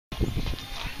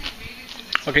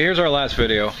Okay, here's our last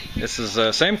video. This is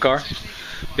the same car,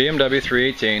 BMW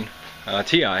 318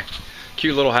 Ti.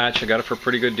 Cute little hatch. I got it for a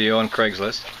pretty good deal on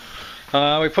Craigslist.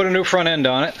 We put a new front end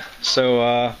on it, so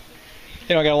I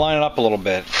got to line it up a little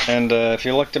bit. And if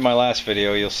you looked at my last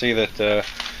video, you'll see that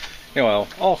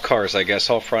all cars, I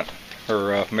guess, all front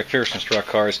or McPherson struck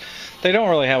cars, they don't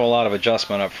really have a lot of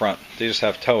adjustment up front. They just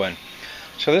have toe in.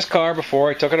 So this car, before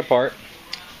I took it apart,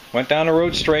 went down the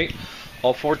road straight.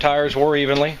 All four tires wore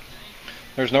evenly.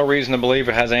 There's no reason to believe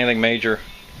it has anything major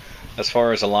as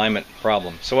far as alignment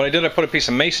problem. So what I did, I put a piece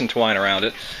of mason twine around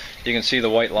it. You can see the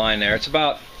white line there. It's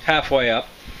about halfway up.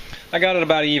 I got it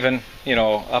about even,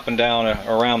 up and down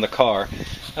around the car.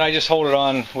 And I just hold it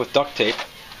on with duct tape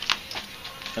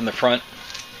in the front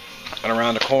and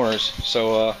around the corners.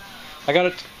 So I got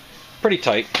it pretty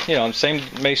tight. Same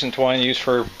mason twine used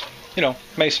for,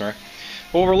 masonry.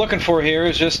 What we're looking for here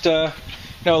is just,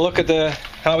 look at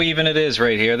how even it is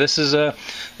right here. This is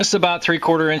about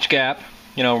 3/4 inch gap,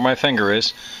 where my finger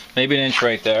is, maybe an inch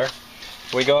right there.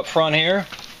 We go up front here.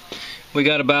 We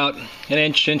got about an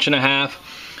inch, inch and a half,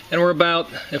 and we're about,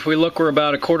 if we look, we're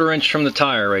about 1/4 inch from the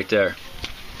tire right there.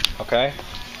 Okay.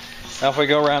 Now if we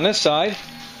go around this side,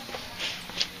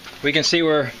 we can see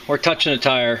we're touching the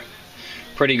tire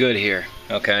pretty good here.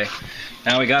 Okay.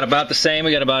 Now we got about the same.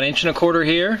 We got about 1.25 inches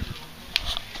here.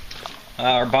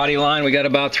 Our body line, we got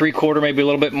about 3/4, maybe a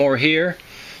little bit more here,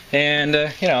 and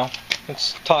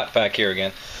it's taut back here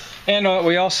again. And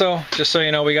we also, just so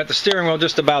you know, we got the steering wheel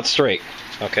just about straight.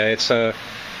 Okay, it's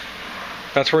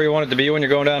that's where you want it to be when you're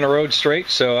going down the road straight.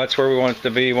 So that's where we want it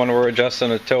to be when we're adjusting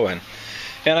the toe in.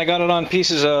 And I got it on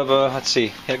pieces of let's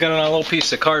see, I got it on a little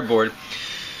piece of cardboard.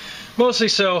 Mostly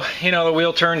so, the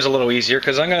wheel turns a little easier,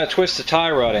 because I'm going to twist the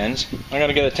tie rod ends. I'm going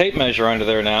to get a tape measure under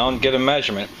there now and get a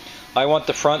measurement. I want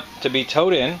the front to be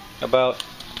towed in about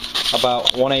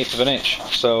 1/8 of an inch.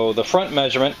 So the front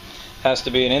measurement has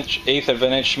to be 1/8 of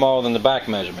an inch smaller than the back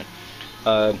measurement.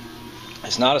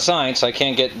 It's not a science. I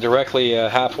can't get directly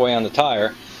halfway on the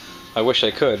tire. I wish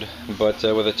I could, but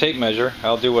with a tape measure,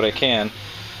 I'll do what I can.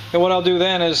 And what I'll do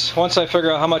then is, once I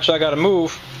figure out how much I got to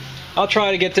move, I'll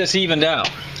try to get this evened out.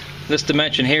 This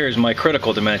dimension here is my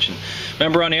critical dimension.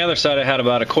 Remember, on the other side I had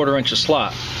about 1/4 inch of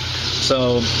slot.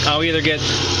 So I'll either get,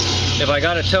 if I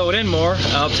got to tow it in more,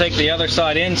 I'll take the other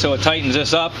side in so it tightens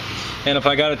this up. And if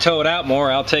I got to tow it out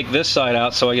more, I'll take this side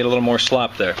out so I get a little more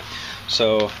slop there.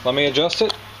 So let me adjust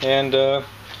it, and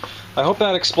I hope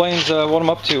that explains what I'm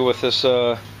up to with this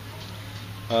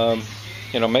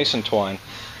mason twine.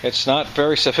 It's not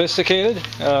very sophisticated.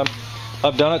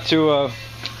 I've done it to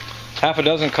half a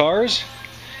dozen cars.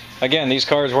 Again, these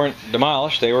cars weren't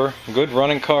demolished. They were good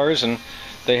running cars, and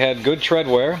they had good tread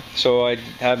wear, so I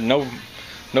have no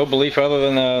belief other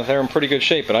than they're in pretty good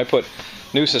shape. And I put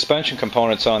new suspension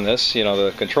components on this,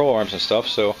 the control arms and stuff,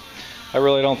 so I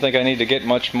really don't think I need to get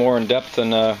much more in depth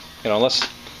than, unless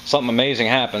something amazing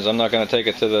happens. I'm not going to take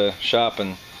it to the shop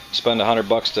and spend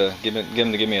 $100 to give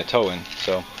them to give me a tow in.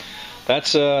 So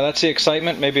that's the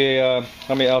excitement. Maybe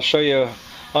I'll show you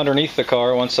underneath the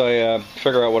car once I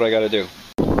figure out what I got to do.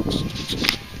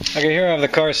 Okay, here I have the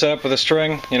car set up with a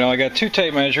string. I got 2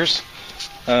 tape measures,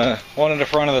 one in the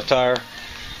front of the tire.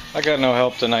 I got no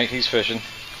help tonight, he's fishing.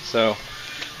 So,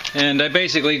 and I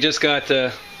basically just got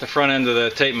the front end of the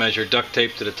tape measure duct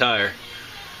taped to the tire.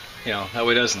 That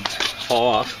way it doesn't fall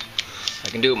off. I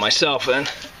can do it myself then.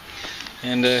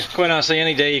 And quite honestly,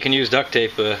 any day you can use duct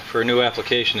tape for a new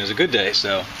application is a good day,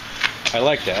 so I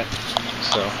like that.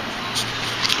 So,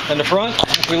 in the front,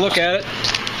 if we look at it,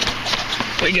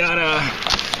 we got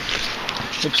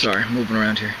oops, sorry, moving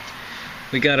around here.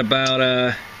 We got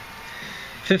about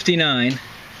 59,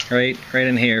 right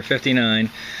in here, 59.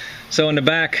 So in the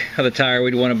back of the tire,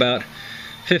 we'd want about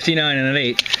 59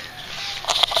 1/8.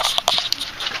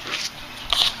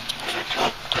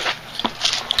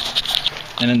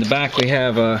 And in the back we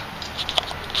have what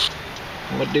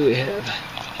do we have?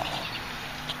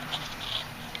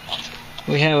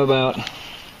 We have about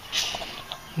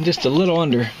just a little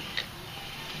under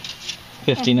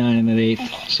 59 1/8.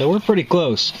 So we're pretty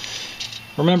close.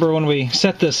 Remember, when we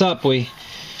set this up, I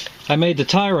made the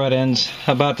tie rod ends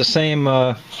about the same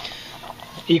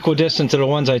equidistant to the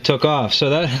ones I took off.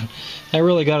 So that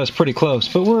really got us pretty close.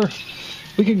 But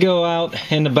we could go out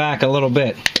in the back a little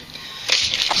bit.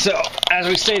 So as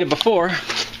we stated before,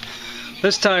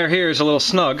 this tire here is a little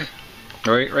snug,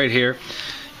 right here.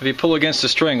 If you pull against the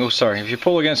string, if you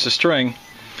pull against the string,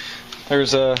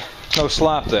 there's no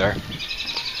slop there.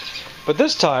 But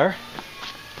this tire,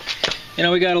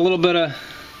 we got a little bit of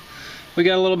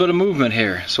movement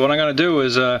here. So what I'm going to do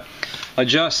is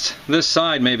adjust this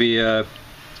side maybe,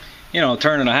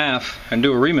 turn and a half, and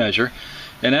do a remeasure,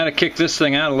 and that'll kick this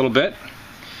thing out a little bit,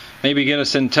 maybe get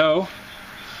us in tow,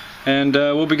 and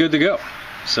we'll be good to go.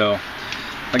 So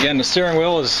again, the steering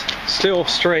wheel is still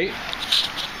straight.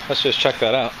 Let's just check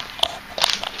that out.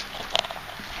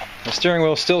 The steering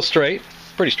wheel is still straight,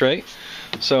 pretty straight,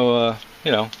 so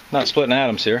you know, not splitting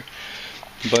atoms here.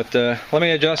 But let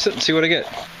me adjust it and see what I get.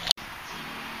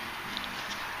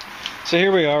 So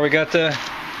here we are, we got the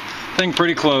thing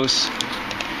pretty close.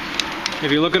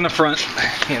 If you look in the front,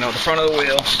 you know, the front of the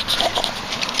wheel,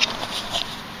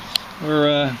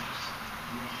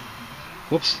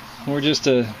 we're just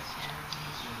a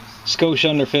skosh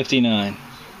under 59,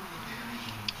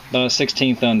 about a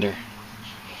 16th under.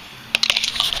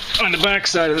 On the back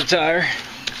side of the tire,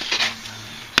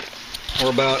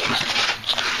 we're about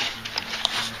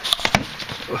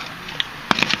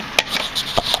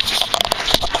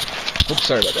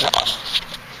sorry about that.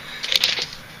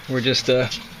 We're just a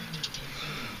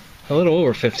little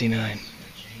over 59.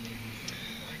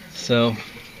 So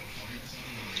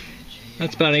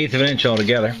that's about 1/8 of an inch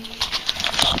altogether.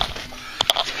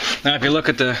 Now if you look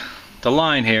at the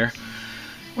line here,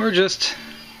 we're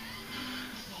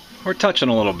touching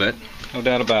a little bit, no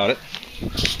doubt about it.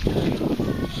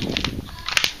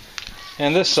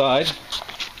 And this side,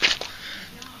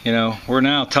 you know, we're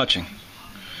now touching.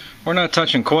 We're not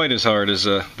touching quite as hard as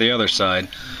the other side,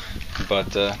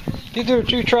 but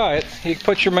you try it. You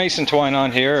put your mason twine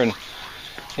on here and,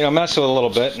 you know, mess with it a little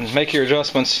bit and make your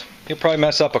adjustments. You'll probably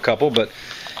mess up a couple, but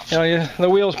you know, the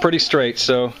wheel's pretty straight,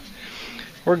 so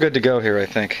we're good to go here, I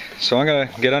think. So I'm gonna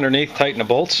get underneath, tighten the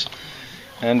bolts,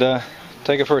 and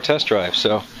take it for a test drive.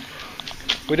 So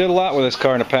we did a lot with this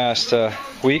car in the past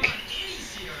week.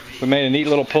 We made a neat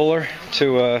little puller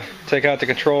to take out the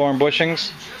control arm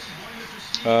bushings.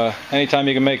 Anytime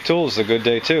you can make tools is a good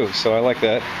day too, so I like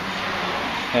that.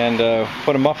 And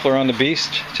put a muffler on the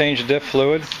beast, change the diff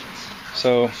fluid.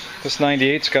 So this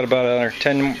 98's got about another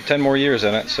 10 more years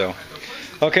in it. So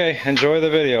okay, enjoy the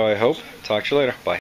video, I hope. Talk to you later. Bye.